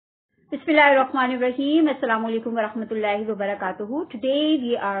Bismillahirrahmanirrahim. Assalamu alaikum wa rahmatullahi wa barakatuhu. Today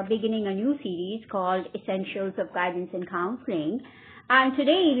we are beginning a new series called Essentials of Guidance and Counseling. And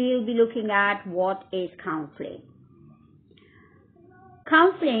today we will be looking at what is counseling.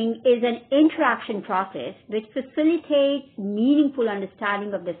 Counseling is an interaction process which facilitates meaningful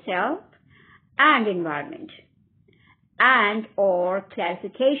understanding of the self and environment and or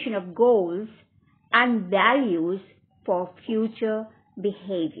clarification of goals and values for future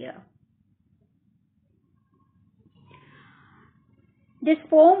behavior. This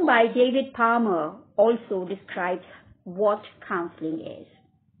poem by David Palmer also describes what counseling is.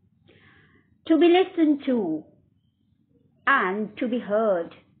 To be listened to and to be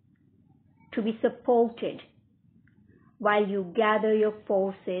heard, to be supported while you gather your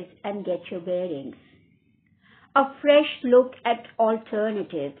forces and get your bearings. A fresh look at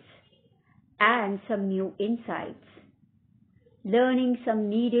alternatives and some new insights. Learning some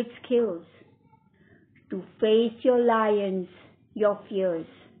needed skills to face your lions, your fears,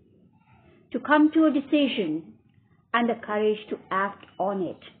 to come to a decision and the courage to act on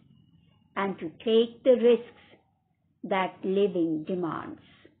it and to take the risks that living demands.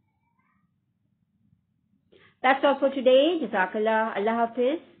 That's all for today. Jazakallah. Allah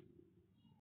Hafiz.